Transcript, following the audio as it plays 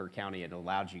County, it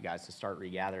allowed you guys to start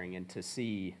regathering and to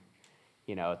see,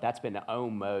 that's been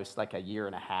almost like a year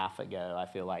and a half ago, I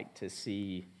feel like, to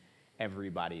see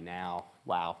everybody now.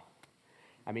 Wow.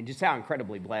 I mean, just how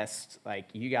incredibly blessed,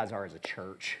 you guys are as a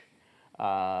church.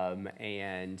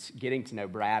 And getting to know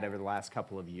Brad over the last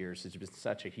couple of years has been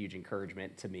such a huge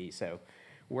encouragement to me. So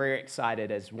we're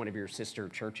excited as one of your sister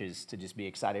churches to just be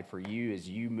excited for you as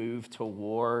you move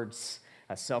towards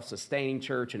a self-sustaining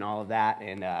church and all of that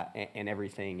and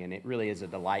everything. And it really is a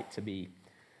delight to be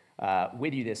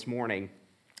with you this morning.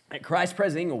 At Christ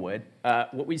Presbyterian Englewood,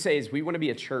 what we say is we want to be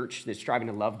a church that's striving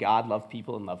to love God, love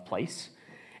people, and love place.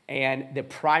 And the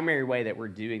primary way that we're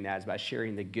doing that is by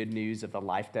sharing the good news of the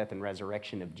life, death, and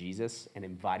resurrection of Jesus and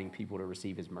inviting people to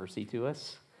receive his mercy to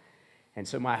us. And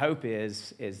so my hope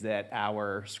is that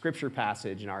our scripture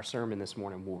passage and our sermon this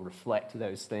morning will reflect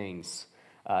those things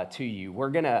to you. We're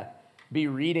going to be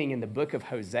reading in the book of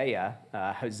Hosea,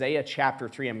 Hosea chapter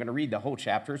 3. I'm going to read the whole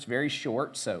chapter. It's very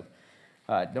short, so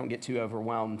don't get too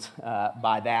overwhelmed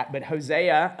by that. But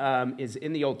Hosea is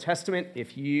in the Old Testament.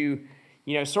 If you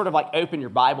sort of open your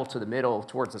Bible to the middle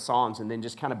towards the Psalms and then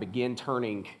just kind of begin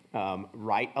turning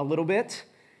right a little bit,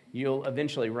 you'll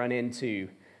eventually run into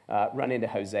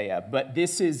Hosea. But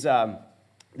this is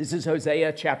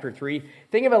Hosea chapter 3.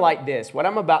 Think of it like this. What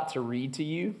I'm about to read to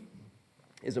you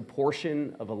is a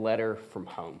portion of a letter from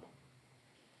home.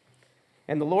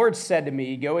 And the Lord said to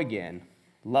me, "Go again,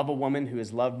 love a woman who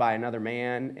is loved by another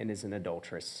man and is an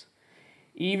adulteress.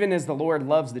 Even as the Lord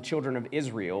loves the children of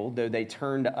Israel, though they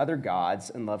turn to other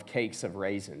gods and love cakes of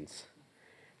raisins.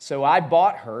 So I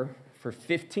bought her for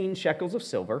 15 shekels of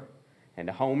silver, and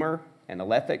a homer and a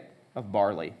lethek of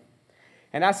barley.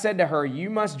 And I said to her,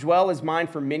 you must dwell as mine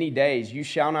for many days. You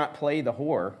shall not play the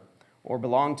whore or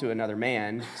belong to another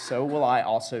man. So will I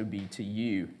also be to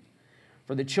you.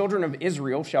 For the children of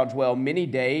Israel shall dwell many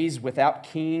days without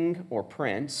king or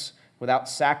prince, without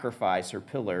sacrifice or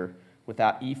pillar,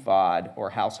 without ephod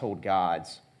or household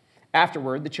gods.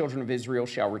 Afterward, the children of Israel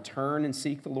shall return and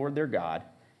seek the Lord their God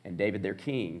and David their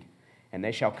king, and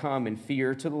they shall come in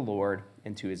fear to the Lord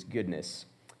and to his goodness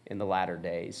in the latter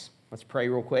days." Let's pray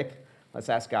real quick. Let's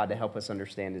ask God to help us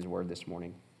understand his word this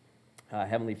morning.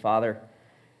 Heavenly Father,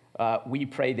 we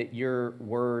pray that your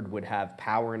word would have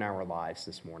power in our lives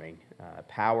this morning,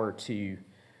 power to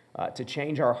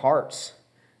change our hearts,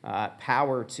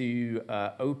 power to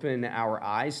open our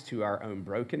eyes to our own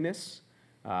brokenness,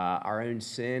 our own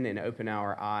sin, and open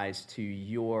our eyes to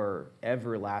your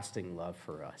everlasting love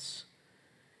for us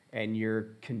and your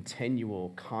continual,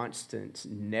 constant,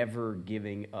 never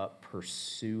giving up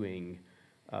pursuing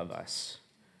of us.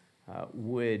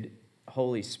 Would,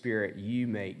 Holy Spirit, you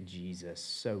make Jesus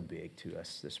so big to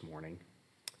us this morning.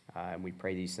 And we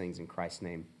pray these things in Christ's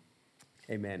name.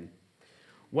 Amen.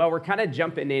 Well, we're kind of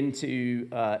jumping into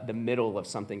the middle of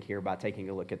something here by taking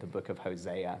a look at the book of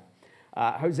Hosea.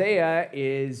 Hosea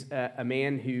is a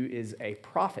man who is a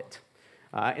prophet.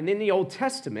 And in the Old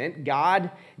Testament,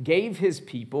 God gave his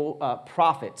people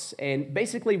prophets. And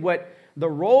basically what the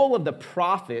role of the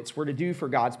prophets were to do for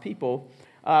God's people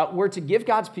were to give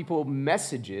God's people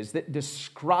messages that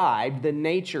described the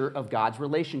nature of God's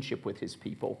relationship with his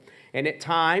people. And at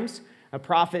times,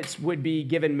 prophets would be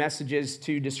given messages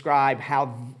to describe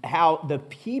how the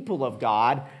people of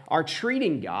God are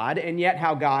treating God, and yet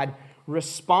how God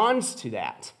responds to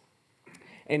that.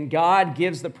 And God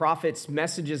gives the prophets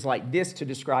messages like this to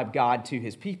describe God to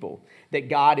his people, that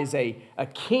God is a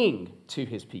king to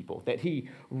his people, that he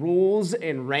rules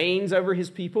and reigns over his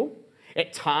people.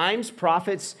 At times,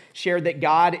 prophets shared that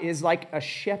God is like a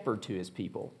shepherd to his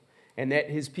people, and that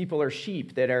his people are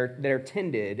sheep that are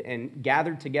tended and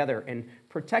gathered together and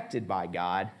protected by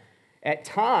God. At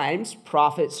times,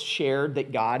 prophets shared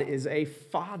that God is a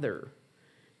father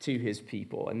to his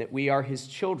people, and that we are his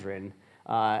children,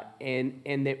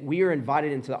 and that we are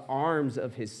invited into the arms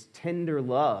of his tender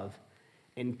love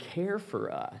and care for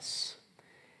us.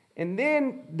 And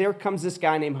then there comes this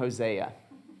guy named Hosea,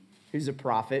 who's a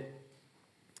prophet.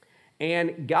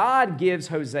 And God gives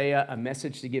Hosea a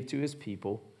message to give to his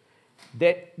people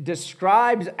that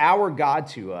describes our God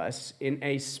to us in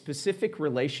a specific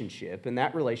relationship, and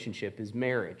that relationship is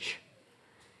marriage.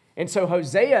 And so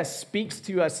Hosea speaks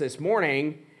to us this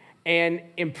morning and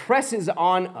impresses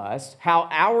on us how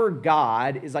our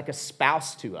God is like a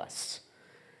spouse to us,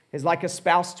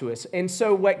 And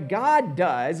so what God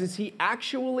does is he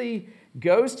actually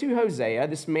goes to Hosea,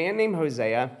 this man named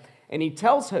Hosea, and he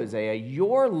tells Hosea,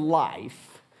 your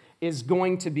life is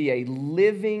going to be a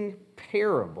living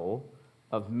parable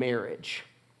of marriage.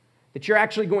 That you're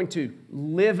actually going to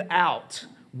live out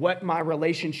what my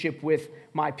relationship with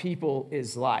my people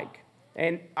is like.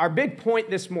 And our big point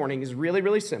this morning is really,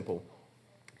 really simple,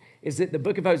 is that the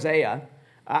book of Hosea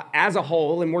as a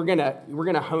whole, and we're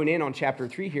gonna hone in on chapter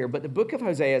 3 here, but the book of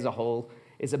Hosea as a whole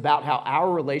is about how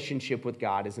our relationship with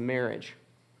God is a marriage.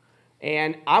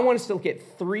 And I want us to look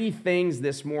at 3 things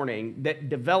this morning that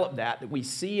develop that we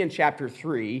see in chapter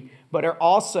 3, but are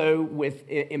also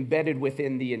embedded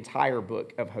within the entire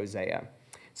book of Hosea.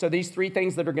 So these 3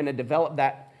 things that are going to develop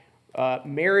that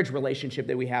marriage relationship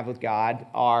that we have with God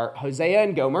are Hosea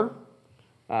and Gomer.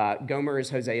 Gomer is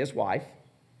Hosea's wife.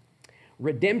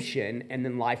 Redemption, and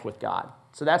then life with God.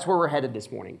 So that's where we're headed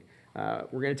this morning.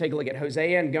 We're going to take a look at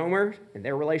Hosea and Gomer and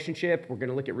their relationship. We're going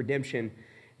to look at redemption.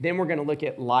 Then we're going to look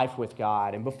at life with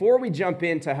God. And before we jump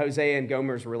into Hosea and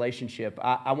Gomer's relationship,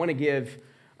 I want to give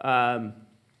a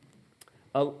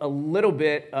little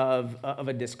bit of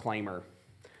a disclaimer.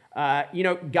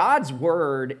 God's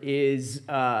word is,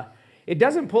 it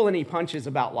doesn't pull any punches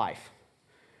about life.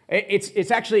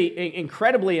 It's actually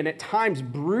incredibly and at times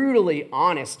brutally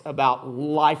honest about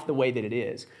life the way that it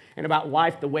is and about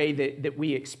life the way that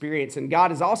we experience. And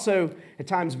God is also at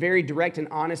times very direct and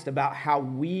honest about how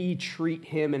we treat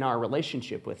him in our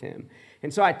relationship with him.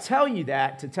 And so I tell you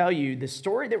that to tell you the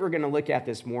story that we're going to look at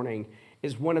this morning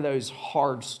is one of those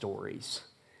hard stories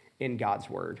in God's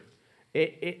word.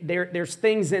 There's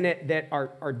things in it that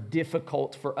are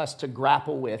difficult for us to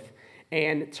grapple with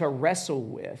and to wrestle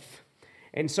with.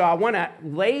 And so I want to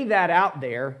lay that out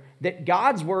there, that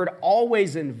God's word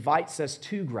always invites us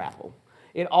to grapple.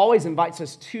 It always invites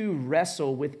us to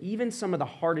wrestle with even some of the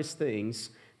hardest things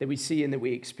that we see and that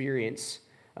we experience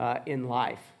in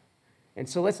life. And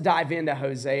so let's dive into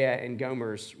Hosea and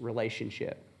Gomer's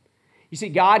relationship. You see,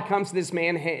 God comes to this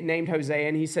man named Hosea,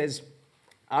 and he says,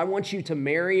 I want you to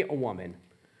marry a woman.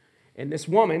 And this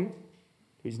woman,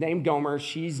 who's named Gomer,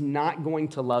 she's not going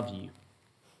to love you.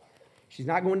 She's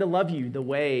not going to love you the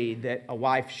way that a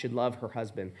wife should love her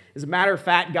husband. As a matter of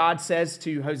fact, God says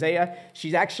to Hosea,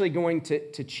 she's actually going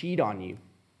to cheat on you.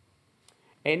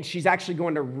 And she's actually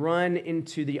going to run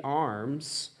into the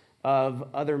arms of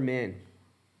other men.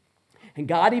 And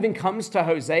God even comes to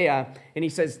Hosea and he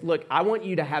says, look, I want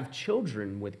you to have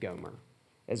children with Gomer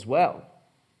as well.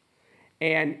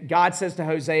 And God says to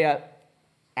Hosea,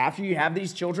 after you have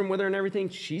these children with her and everything,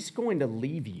 she's going to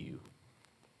leave you.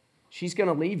 She's going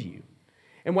to leave you.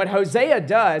 And what Hosea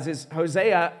does is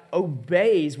Hosea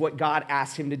obeys what God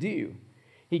asks him to do.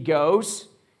 He goes,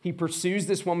 he pursues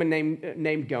this woman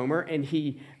named Gomer, and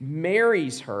he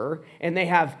marries her, and they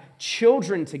have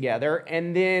children together,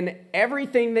 and then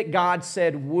everything that God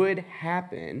said would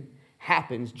happen,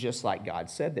 happens just like God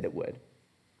said that it would.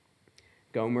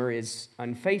 Gomer is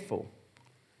unfaithful.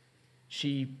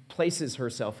 She places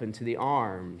herself into the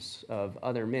arms of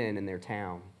other men in their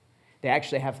town. They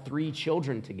actually have 3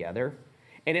 children together,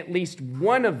 and at least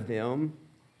one of them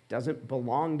doesn't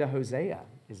belong to Hosea,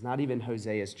 is not even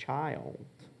Hosea's child.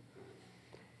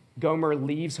 Gomer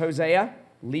leaves Hosea,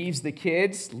 leaves the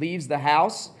kids, leaves the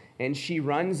house, and she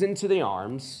runs into the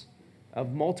arms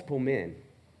of multiple men.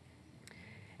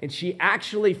 And she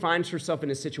actually finds herself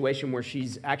in a situation where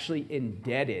she's actually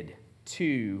indebted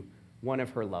to one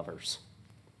of her lovers.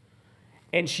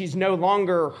 And she's no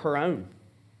longer her own.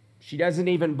 She doesn't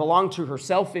even belong to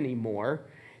herself anymore.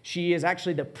 She is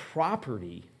actually the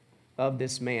property of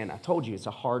this man. I told you, it's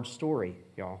a hard story,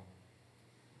 y'all.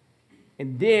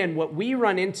 And then what we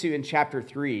run into in chapter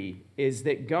 3 is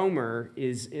that Gomer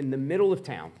is in the middle of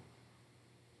town.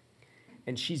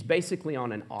 And she's basically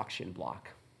on an auction block.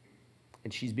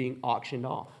 And she's being auctioned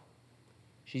off.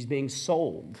 She's being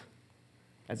sold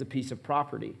as a piece of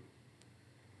property.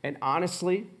 And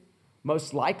honestly,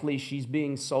 most likely she's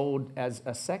being sold as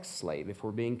a sex slave, if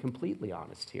we're being completely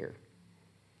honest here.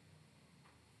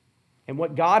 And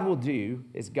what God will do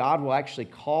is God will actually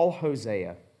call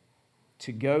Hosea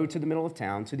to go to the middle of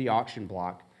town, to the auction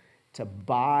block, to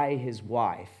buy his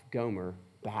wife, Gomer,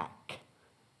 back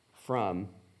from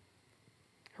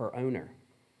her owner,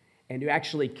 and to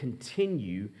actually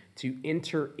continue to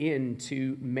enter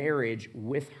into marriage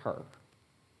with her.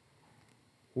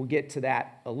 We'll get to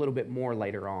that a little bit more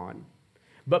later on.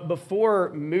 But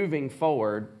before moving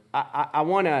forward, I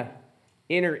want to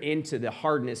enter into the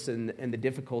hardness and the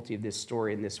difficulty of this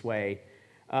story in this way.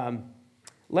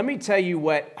 Let me tell you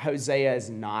what Hosea is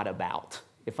not about,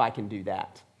 if I can do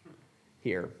that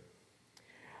here.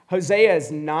 Hosea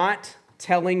is not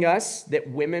telling us that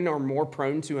women are more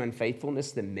prone to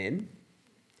unfaithfulness than men.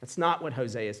 That's not what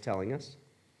Hosea is telling us.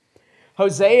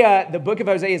 Hosea, the book of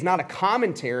Hosea, is not a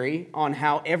commentary on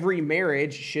how every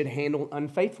marriage should handle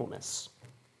unfaithfulness.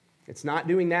 It's not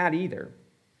doing that either.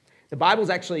 The Bible is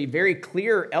actually very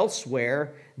clear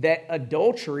elsewhere that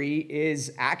adultery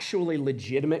is actually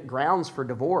legitimate grounds for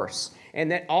divorce. And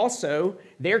that also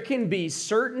there can be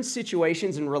certain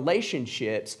situations and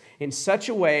relationships in such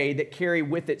a way that carry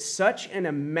with it such an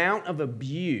amount of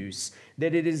abuse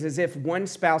that it is as if one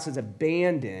spouse has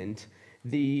abandoned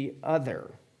the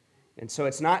other. And so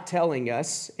it's not telling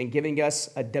us and giving us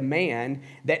a demand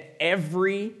that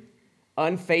every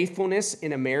unfaithfulness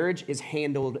in a marriage is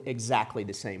handled exactly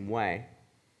the same way.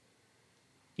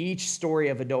 Each story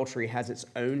of adultery has its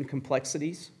own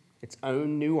complexities, its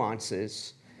own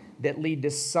nuances that lead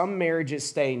to some marriages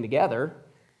staying together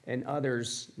and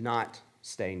others not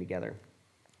staying together.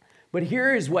 But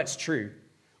here is what's true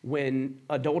when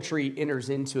adultery enters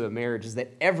into a marriage is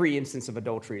that every instance of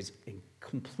adultery is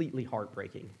completely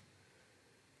heartbreaking,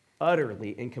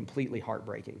 utterly and completely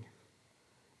heartbreaking.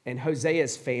 And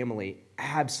Hosea's family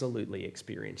absolutely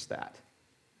experienced that.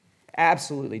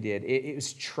 Absolutely did. It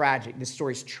was tragic. This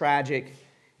story's tragic.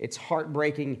 It's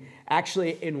heartbreaking.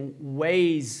 Actually, in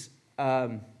ways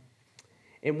that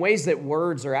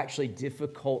words are actually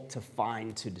difficult to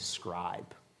find to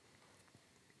describe.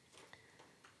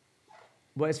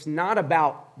 But it's not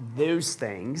about those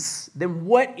things. Then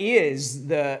what is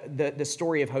the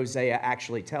story of Hosea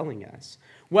actually telling us?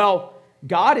 Well,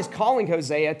 God is calling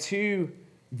Hosea to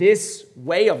this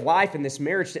way of life and this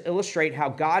marriage to illustrate how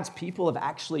God's people have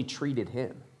actually treated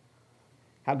him,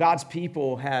 how God's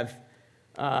people have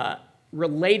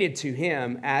related to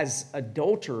him as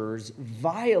adulterers,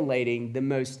 violating the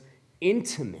most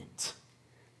intimate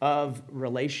of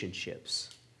relationships.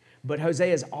 But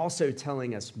Hosea is also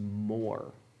telling us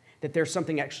more, that there's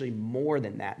something actually more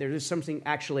than that. There's something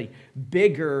actually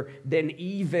bigger than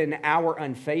even our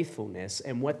unfaithfulness,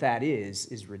 and what that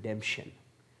is redemption.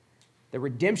 The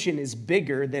redemption is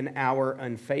bigger than our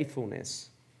unfaithfulness.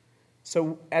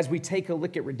 So as we take a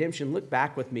look at redemption, look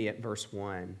back with me at verse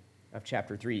 1 of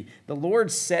chapter 3. The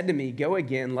Lord said to me, "Go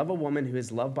again, love a woman who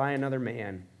is loved by another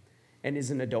man and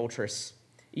is an adulteress,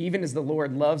 even as the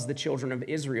Lord loves the children of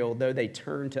Israel, though they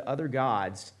turn to other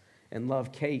gods and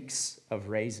love cakes of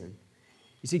raisin."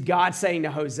 You see, God saying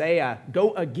to Hosea,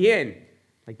 go again.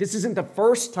 Like, this isn't the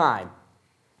first time.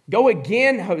 Go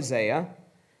again, Hosea.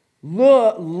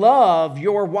 Love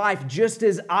your wife just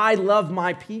as I love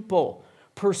my people.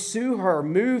 Pursue her,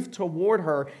 move toward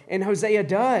her, and Hosea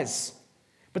does.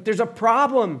 But there's a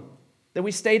problem that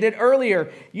we stated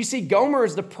earlier. You see, Gomer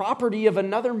is the property of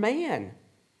another man.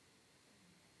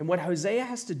 And what Hosea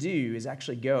has to do is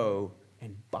actually go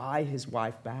and buy his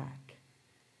wife back.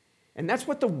 And that's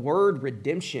what the word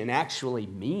redemption actually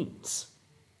means,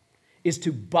 is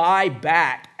to buy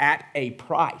back at a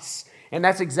price. And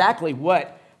that's exactly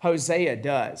what Hosea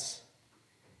does.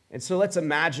 And so let's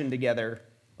imagine together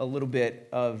a little bit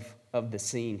of the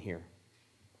scene here.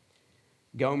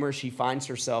 Gomer, she finds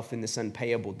herself in this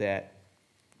unpayable debt.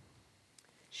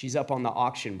 She's up on the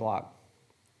auction block.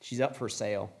 She's up for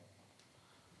sale.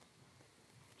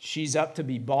 She's up to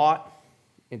be bought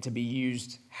and to be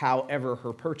used however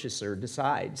her purchaser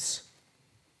decides.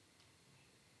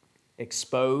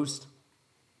 Exposed,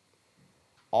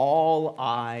 all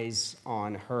eyes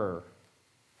on her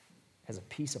as a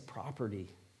piece of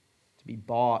property to be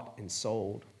bought and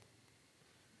sold.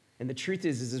 And the truth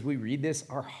is as we read this,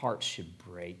 our hearts should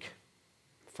break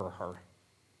for her.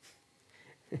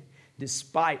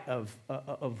 Despite of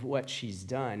what she's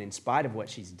done, in spite of what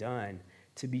she's done,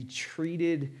 to be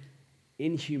treated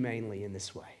inhumanely in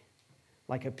this way,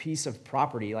 like a piece of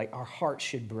property, like our hearts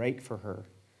should break for her.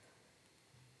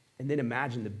 And then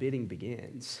imagine the bidding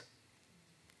begins.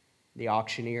 The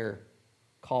auctioneer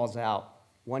calls out,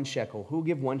 1 shekel. Who'll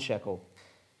give 1 shekel?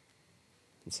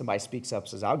 And somebody speaks up and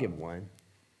says, I'll give 1.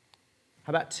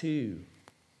 How about 2?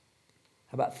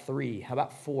 How about 3? How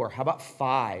about 4? How about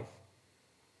 5?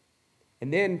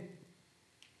 And then,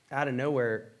 out of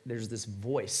nowhere, there's this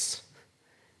voice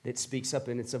that speaks up,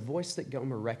 and it's a voice that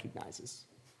Gomer recognizes.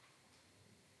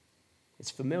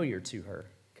 It's familiar to her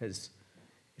because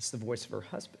it's the voice of her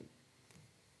husband.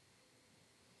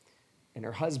 And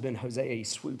her husband, Hosea, he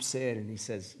swoops in and he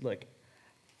says, look,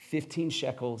 15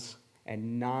 shekels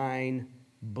and 9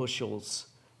 bushels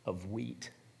of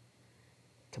wheat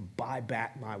to buy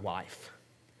back my wife.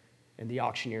 And the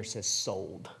auctioneer says,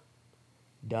 sold,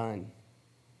 done.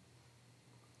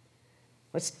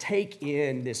 Let's take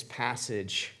in this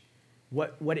passage,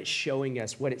 what it's showing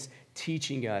us, what it's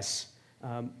teaching us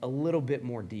a little bit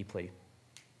more deeply.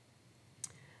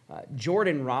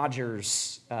 Jordan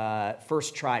Rogers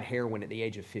first tried heroin at the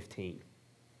age of 15. He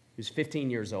was 15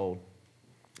 years old.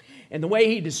 And the way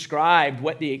he described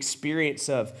what the experience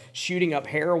of shooting up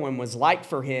heroin was like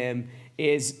for him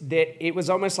is that it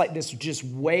was almost like this just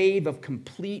wave of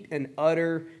complete and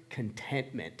utter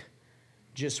contentment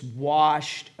just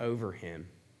washed over him.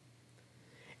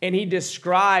 And he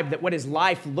described that what his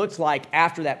life looked like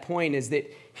after that point is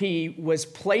that he was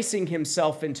placing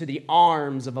himself into the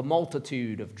arms of a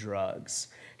multitude of drugs,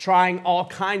 trying all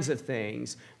kinds of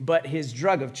things, but his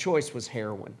drug of choice was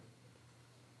heroin.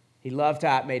 He loved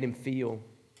how it made him feel.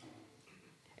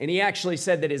 And he actually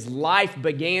said that his life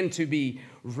began to be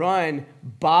run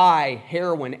by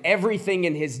heroin. Everything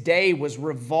in his day was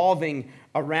revolving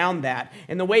around that.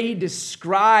 And the way he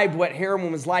described what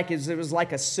heroin was like is it was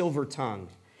like a silver tongue.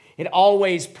 It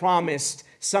always promised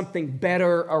something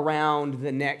better around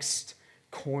the next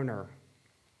corner.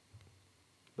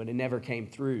 But it never came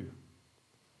through.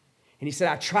 And he said,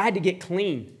 I tried to get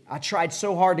clean. I tried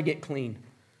so hard to get clean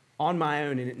on my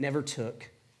own, and it never took.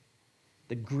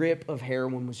 The grip of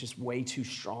heroin was just way too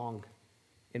strong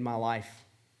in my life.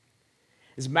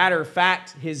 As a matter of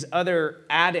fact, his other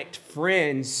addict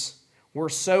friends were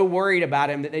so worried about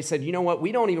him that they said, you know what,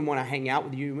 we don't even want to hang out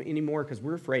with you anymore because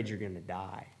we're afraid you're going to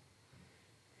die.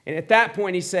 And at that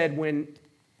point, he said, when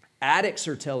addicts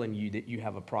are telling you that you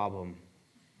have a problem,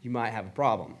 you might have a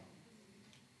problem.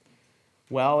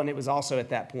 Well, and it was also at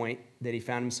that point that he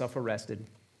found himself arrested.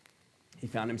 He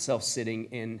found himself sitting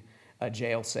in a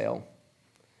jail cell.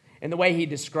 And the way he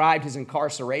described his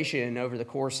incarceration over the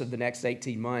course of the next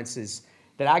 18 months is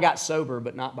that I got sober,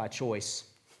 but not by choice.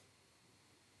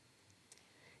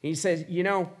 And he says, you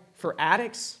know, for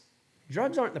addicts,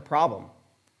 drugs aren't the problem.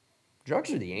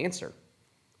 Drugs are the answer.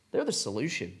 They're the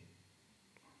solution.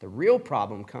 The real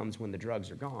problem comes when the drugs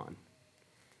are gone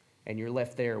and you're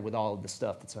left there with all of the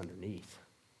stuff that's underneath.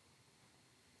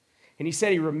 And he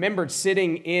said he remembered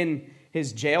sitting in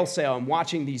his jail cell and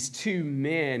watching these two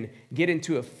men get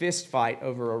into a fist fight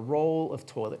over a roll of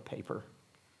toilet paper.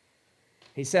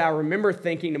 He said, I remember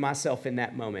thinking to myself in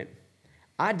that moment,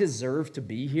 I deserve to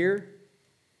be here,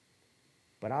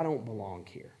 but I don't belong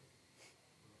here.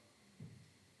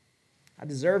 I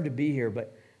deserve to be here,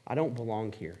 but I don't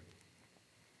belong here.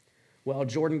 Well,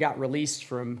 Jordan got released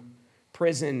from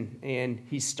prison, and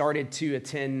he started to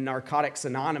attend Narcotics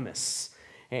Anonymous.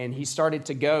 And he started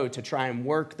to go to try and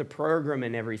work the program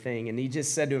and everything. And he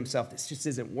just said to himself, this just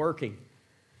isn't working.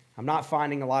 I'm not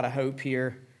finding a lot of hope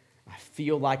here. I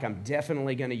feel like I'm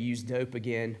definitely going to use dope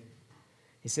again.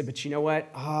 He said, but you know what?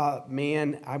 I'll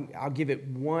give it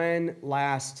one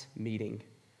last meeting.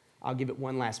 I'll give it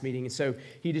one last meeting. And so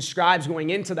he describes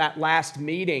going into that last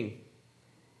meeting.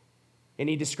 And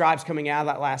he describes coming out of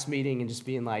that last meeting and just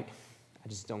being like, I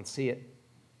just don't see it.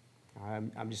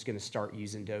 I'm just going to start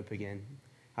using dope again.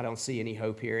 I don't see any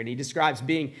hope here. And he describes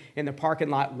being in the parking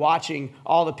lot, watching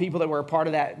all the people that were a part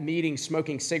of that meeting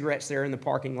smoking cigarettes there in the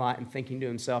parking lot and thinking to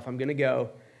himself, I'm going to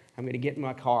get in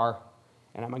my car,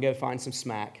 and I'm going to go find some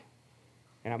smack,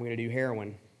 and I'm going to do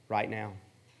heroin right now.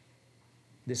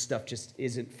 This stuff just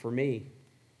isn't for me.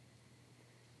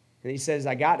 And he says,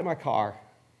 I got to my car.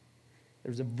 There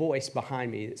was a voice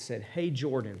behind me that said, hey,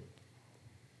 Jordan,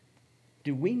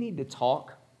 do we need to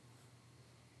talk?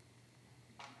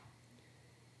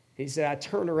 He said, I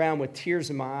turned around with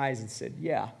tears in my eyes and said,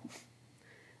 yeah,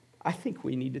 I think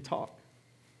we need to talk.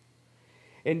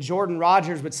 And Jordan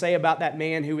Rogers would say about that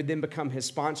man who would then become his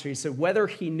sponsor, he said, whether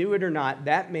he knew it or not,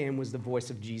 that man was the voice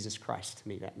of Jesus Christ to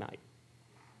me that night.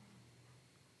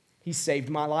 He saved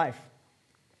my life.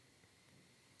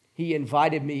 He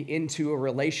invited me into a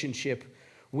relationship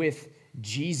with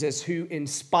Jesus, who, in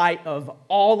spite of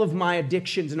all of my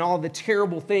addictions and all of the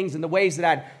terrible things and the ways that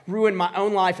I'd ruined my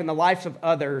own life and the lives of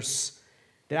others,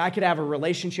 that I could have a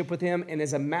relationship with him. And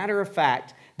as a matter of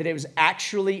fact, that it was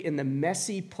actually in the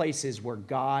messy places where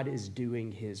God is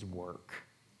doing his work.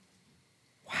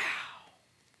 Wow.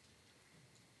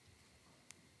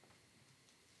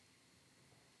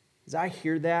 As I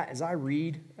hear that, as I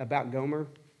read about Gomer,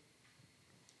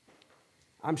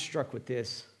 I'm struck with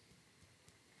this.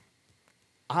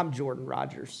 I'm Jordan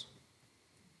Rogers.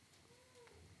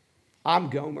 I'm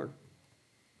Gomer.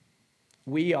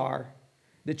 We are.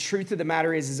 The truth of the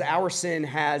matter is our sin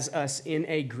has us in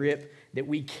a grip that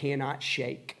we cannot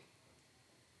shake.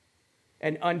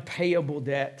 An unpayable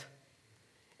debt.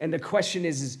 And the question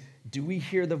is do we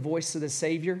hear the voice of the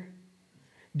Savior?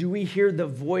 Do we hear the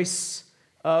voice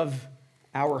of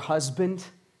our husband?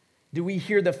 Do we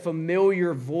hear the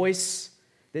familiar voice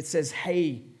that says,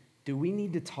 hey, do we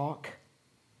need to talk?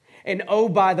 And oh,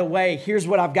 by the way, here's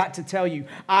what I've got to tell you.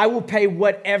 I will pay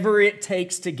whatever it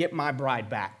takes to get my bride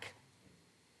back.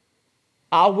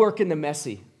 I'll work in the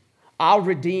messy. I'll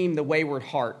redeem the wayward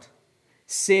heart.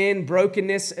 Sin,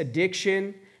 brokenness,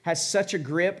 addiction, has such a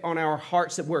grip on our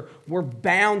hearts that we're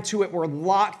bound to it, we're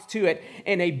locked to it,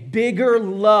 and a bigger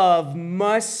love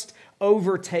must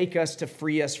overtake us to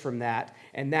free us from that.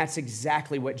 And that's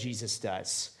exactly what Jesus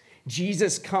does.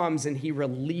 Jesus comes and he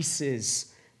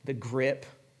releases the grip.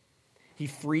 He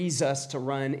frees us to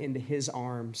run into his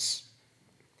arms.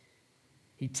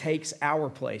 He takes our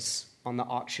place on the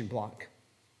auction block.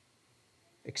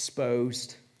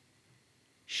 Exposed,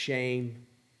 shamed,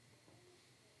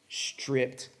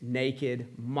 stripped, naked,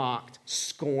 mocked,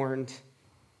 scorned,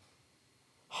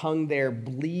 hung there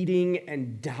bleeding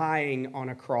and dying on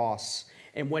a cross.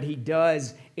 And what he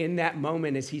does in that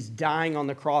moment as he's dying on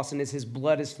the cross and as his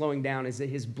blood is flowing down is that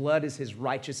his blood is his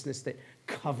righteousness that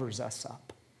covers us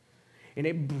up. And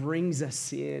it brings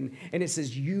us in. And it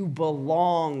says, you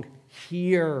belong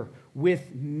here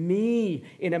with me,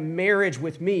 in a marriage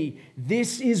with me.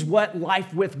 This is what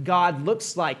life with God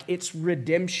looks like. It's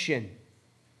redemption.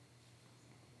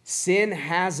 Sin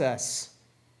has us,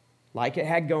 like it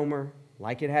had Gomer,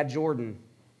 like it had Jordan.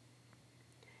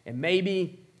 And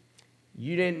maybe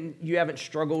you haven't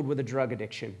struggled with a drug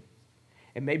addiction.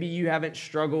 And maybe you haven't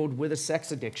struggled with a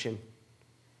sex addiction.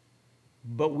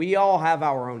 But we all have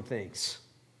our own things.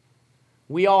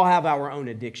 We all have our own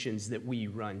addictions that we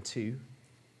run to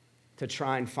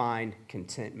try and find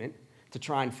contentment, to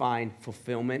try and find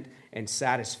fulfillment and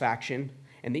satisfaction.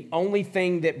 And the only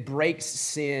thing that breaks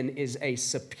sin is a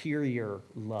superior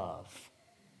love.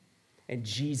 And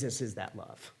Jesus is that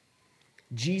love.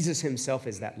 Jesus himself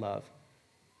is that love.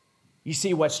 You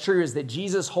see, what's true is that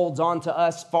Jesus holds on to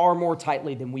us far more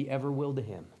tightly than we ever will to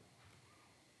him.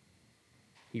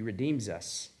 He redeems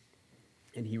us,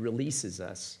 and he releases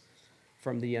us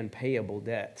from the unpayable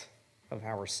debt of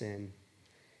our sin.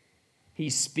 He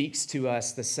speaks to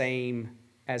us the same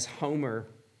as Homer,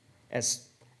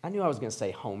 I knew I was going to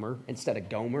say Homer instead of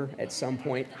Gomer at some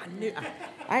point.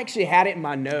 I actually had it in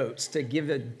my notes to give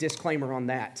a disclaimer on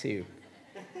that too.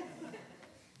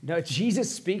 No, Jesus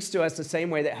speaks to us the same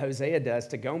way that Hosea does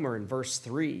to Gomer in verse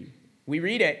 3. We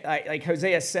read it like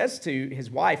Hosea says to his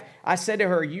wife, I said to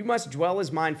her, you must dwell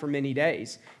as mine for many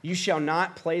days. You shall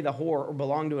not play the whore or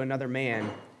belong to another man.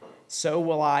 So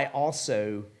will I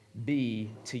also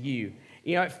be to you.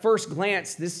 You know, at first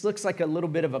glance, this looks like a little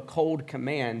bit of a cold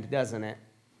command, doesn't it?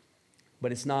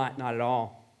 But it's not at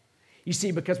all. You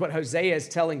see, because what Hosea is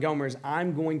telling Gomer is,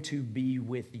 I'm going to be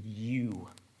with you.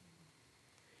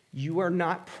 You are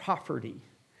not property.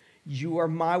 You are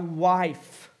my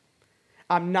wife.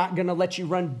 I'm not going to let you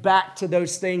run back to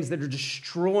those things that are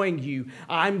destroying you.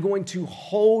 I'm going to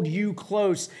hold you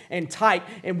close and tight,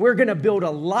 and we're going to build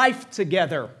a life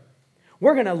together.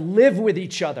 We're going to live with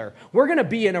each other. We're going to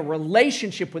be in a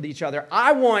relationship with each other.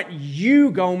 I want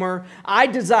you, Gomer. I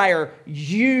desire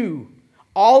you.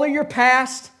 All of your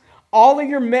past, all of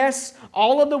your mess,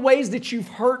 all of the ways that you've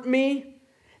hurt me,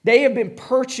 they have been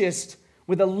purchased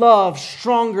with a love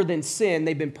stronger than sin.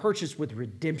 They've been purchased with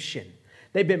redemption.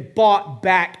 They've been bought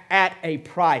back at a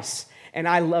price. And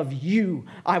I love you.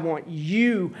 I want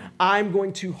you. I'm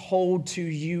going to hold to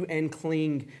you and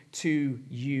cling to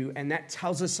you. And that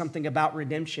tells us something about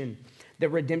redemption. That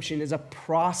redemption is a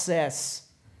process.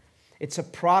 It's a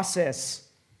process.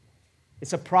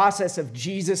 It's a process of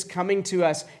Jesus coming to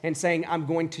us and saying, I'm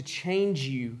going to change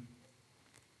you.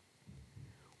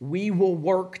 We will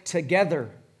work together.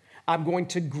 I'm going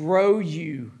to grow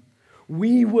you.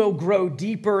 We will grow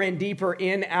deeper and deeper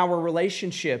in our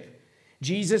relationship.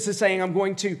 Jesus is saying, I'm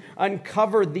going to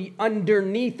uncover the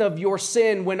underneath of your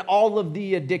sin when all of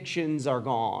the addictions are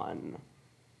gone.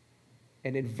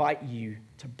 And invite you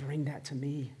to bring that to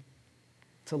me,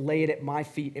 to lay it at my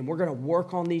feet. And we're going to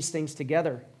work on these things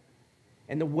together.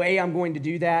 And the way I'm going to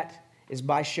do that is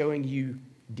by showing you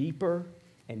deeper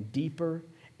and deeper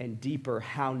and deeper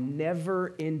how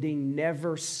never-ending,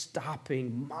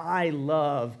 never-stopping my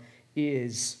love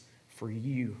is for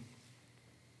you.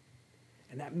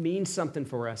 And that means something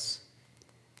for us,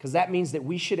 because that means that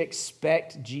we should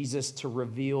expect Jesus to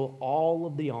reveal all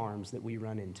of the arms that we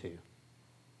run into.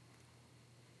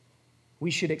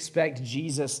 We should expect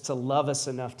Jesus to love us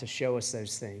enough to show us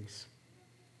those things.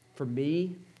 For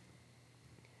me,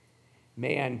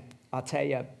 man, I'll tell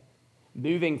you,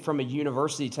 moving from a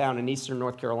university town in eastern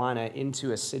North Carolina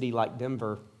into a city like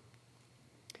Denver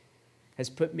has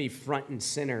put me front and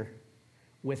center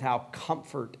with how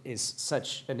comfort is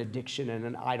such an addiction and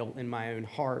an idol in my own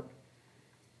heart.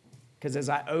 Because as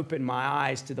I open my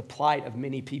eyes to the plight of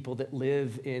many people that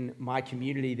live in my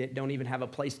community that don't even have a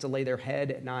place to lay their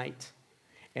head at night,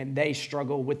 and they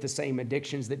struggle with the same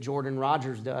addictions that Jordan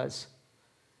Rogers does,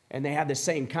 and they have the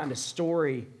same kind of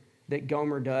story that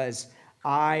Gomer does,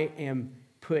 I am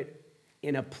put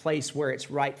in a place where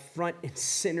it's right front and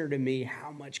center to me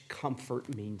how much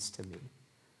comfort means to me.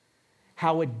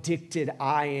 How addicted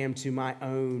I am to my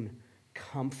own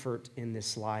comfort in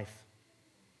this life.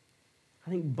 I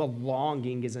think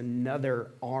belonging is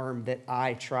another arm that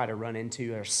I try to run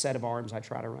into, or a set of arms I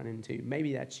try to run into.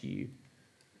 Maybe that's you.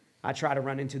 I try to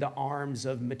run into the arms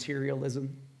of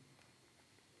materialism,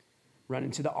 run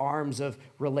into the arms of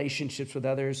relationships with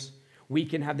others. We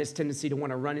can have this tendency to want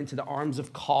to run into the arms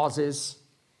of causes,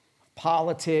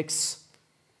 politics,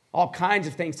 all kinds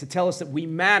of things to tell us that we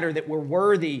matter, that we're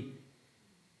worthy,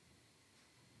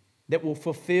 that will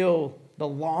fulfill the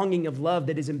longing of love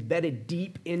that is embedded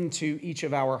deep into each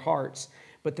of our hearts.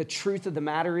 But the truth of the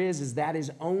matter is that is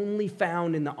only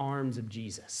found in the arms of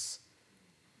Jesus.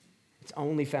 It's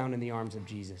only found in the arms of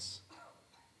Jesus.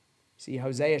 See,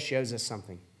 Hosea shows us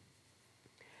something.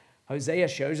 Hosea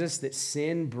shows us that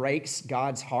sin breaks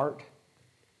God's heart,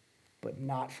 but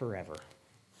not forever.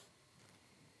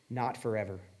 Not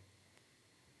forever.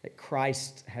 That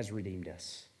Christ has redeemed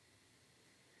us.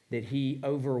 That he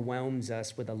overwhelms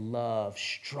us with a love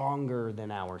stronger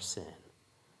than our sin.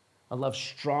 A love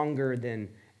stronger than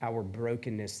our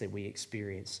brokenness that we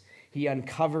experience. He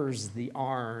uncovers the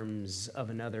arms of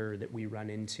another that we run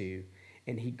into,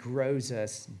 and he grows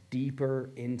us deeper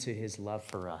into his love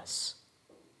for us.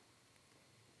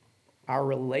 Our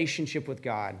relationship with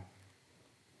God,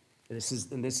 this is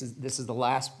the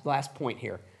last point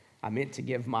here. I meant to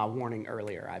give my warning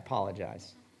earlier. I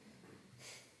apologize.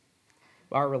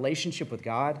 Our relationship with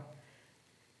God,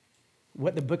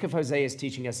 what the book of Hosea is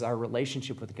teaching us is our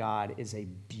relationship with God is a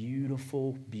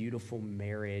beautiful, beautiful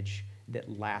marriage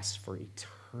that lasts for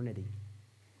eternity,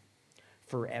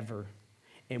 forever,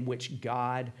 in which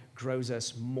God grows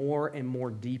us more and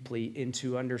more deeply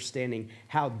into understanding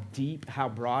how deep, how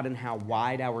broad, and how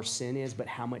wide our sin is, but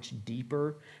how much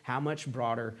deeper, how much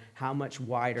broader, how much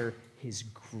wider his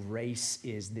grace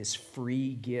is, this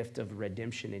free gift of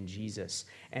redemption in Jesus.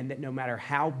 And that no matter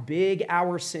how big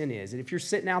our sin is, and if you're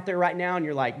sitting out there right now and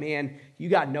you're like, man, you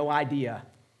got no idea.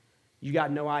 You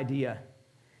got no idea.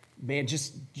 Man,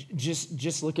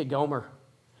 just look at Gomer.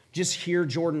 Just hear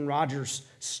Jordan Rogers'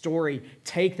 story.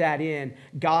 Take that in.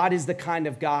 God is the kind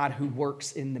of God who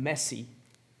works in the messy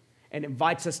and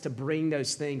invites us to bring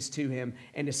those things to him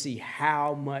and to see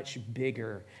how much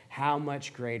bigger, how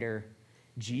much greater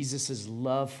Jesus'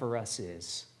 love for us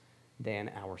is than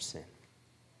our sin.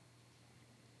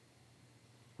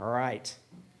 All right.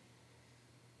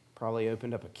 Probably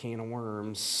opened up a can of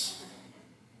worms.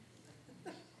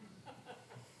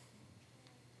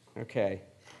 Okay.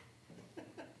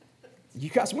 You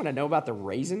guys want to know about the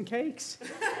raisin cakes?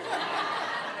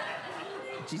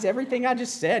 Geez, everything I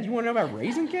just said, you want to know about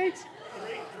raisin cakes?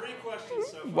 Three questions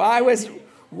so far.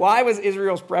 Why was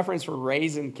Israel's preference for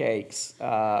raisin cakes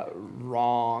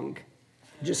wrong?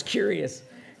 Just curious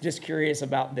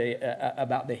about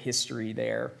the history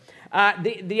there.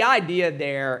 The idea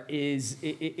there is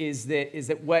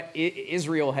that what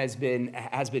Israel has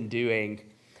been doing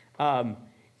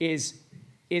is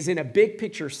in a big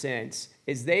picture sense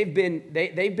is they've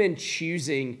been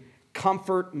choosing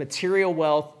comfort, material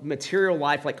wealth, material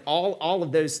life, like all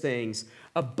of those things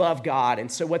above God. And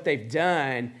so what they've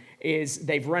done is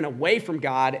they've run away from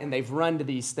God and they've run to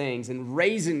these things. And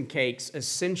raisin cakes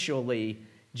essentially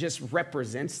just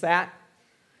represents that.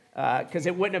 Because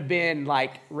it wouldn't have been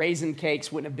like, raisin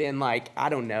cakes wouldn't have been like, I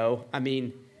don't know,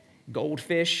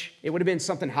 goldfish. It would have been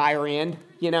something higher end,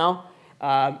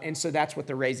 And so that's what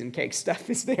the raisin cake stuff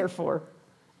is there for.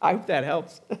 I hope that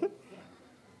helps.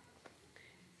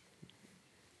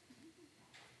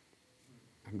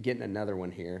 I'm getting another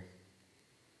one here.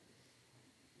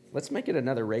 Let's make it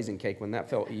another raisin cake one. That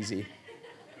felt easy.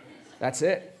 That's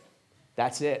it.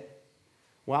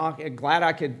 Well, I'm glad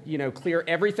I could, clear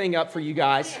everything up for you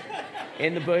guys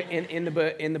in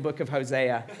the book of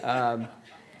Hosea.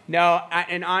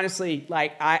 And honestly,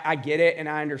 I get it and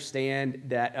I understand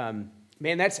that.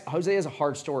 Hosea is a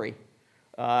hard story.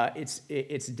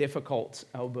 It's difficult,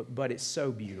 but it's so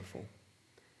beautiful.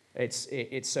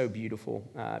 It's so beautiful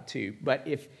too. But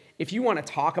if you want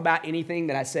to talk about anything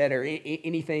that I said or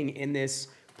anything in this,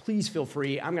 please feel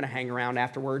free. I'm going to hang around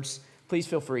afterwards. Please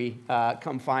feel free.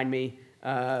 Come find me,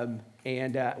 and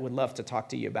would love to talk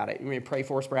to you about it. You want me to pray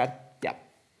for us, Brad?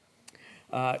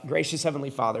 Yeah. Gracious Heavenly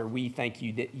Father, we thank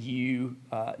you that you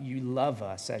love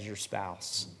us as your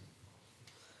spouse.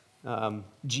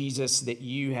 Jesus, that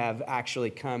you have actually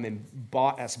come and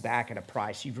bought us back at a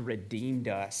price. You've redeemed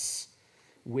us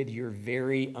with your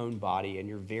very own body and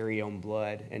your very own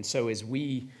blood. And so as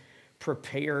we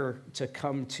prepare to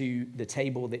come to the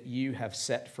table that you have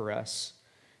set for us,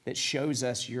 that shows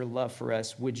us your love for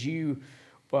us. Would you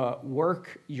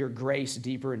work your grace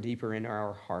deeper and deeper in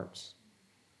our hearts?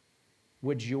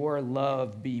 Would your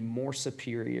love be more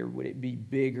superior? Would it be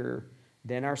bigger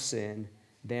than our sin,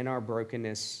 than our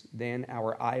brokenness, than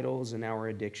our idols and our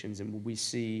addictions? And would we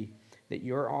see that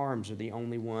your arms are the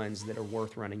only ones that are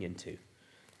worth running into?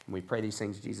 And we pray these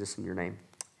things, Jesus, in your name.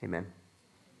 Amen.